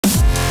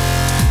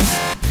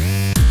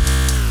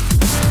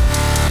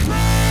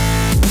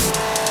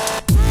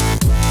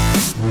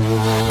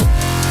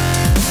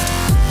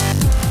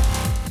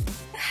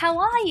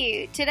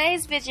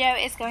Today's video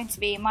is going to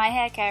be my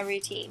hair care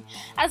routine.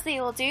 As they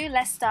all do,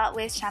 let's start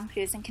with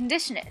shampoos and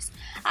conditioners.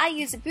 I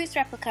use a Boots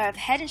replica of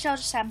Head &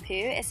 Shoulders shampoo.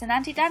 It's an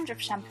anti-dandruff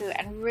shampoo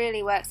and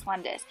really works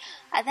wonders.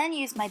 I then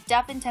use my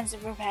Dove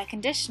Intensive Repair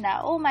conditioner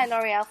or my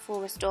L'Oreal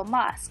Full Restore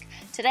mask.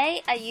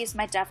 Today I use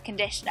my Dove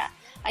conditioner.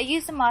 I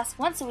use the mask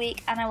once a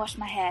week and I wash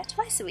my hair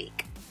twice a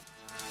week.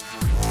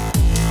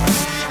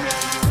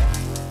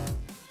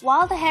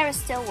 While the hair is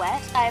still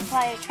wet, I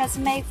apply a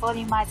Tresemme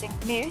volumizing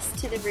mousse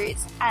to the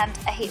roots and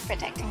a heat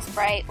protecting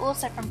spray,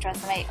 also from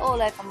Tresemme,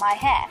 all over my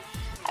hair.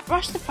 I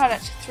brush the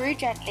product through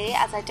gently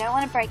as I don't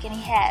want to break any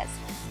hairs.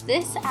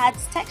 This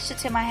adds texture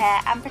to my hair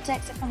and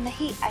protects it from the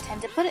heat I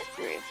tend to put it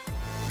through.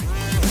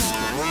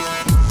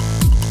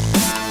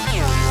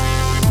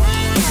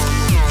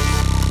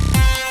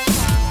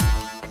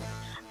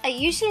 I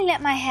usually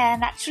let my hair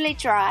naturally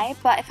dry,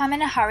 but if I'm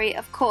in a hurry,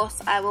 of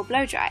course I will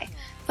blow dry.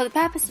 For the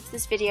purpose of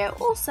this video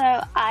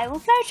also, I will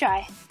blow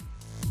dry.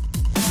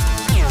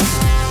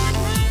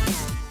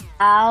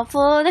 Now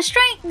for the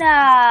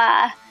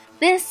straightener!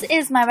 This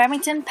is my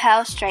Remington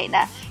Pearl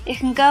straightener. It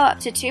can go up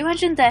to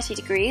 230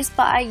 degrees,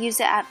 but I use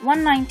it at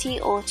 190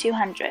 or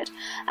 200.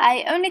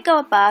 I only go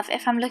above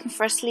if I'm looking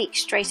for a sleek,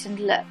 straightened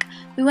look.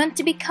 We want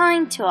to be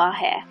kind to our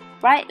hair,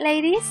 right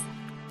ladies?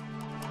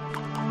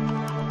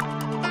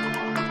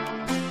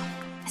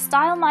 I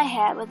style my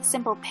hair with a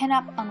simple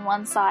pin-up on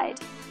one side.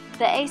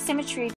 The asymmetry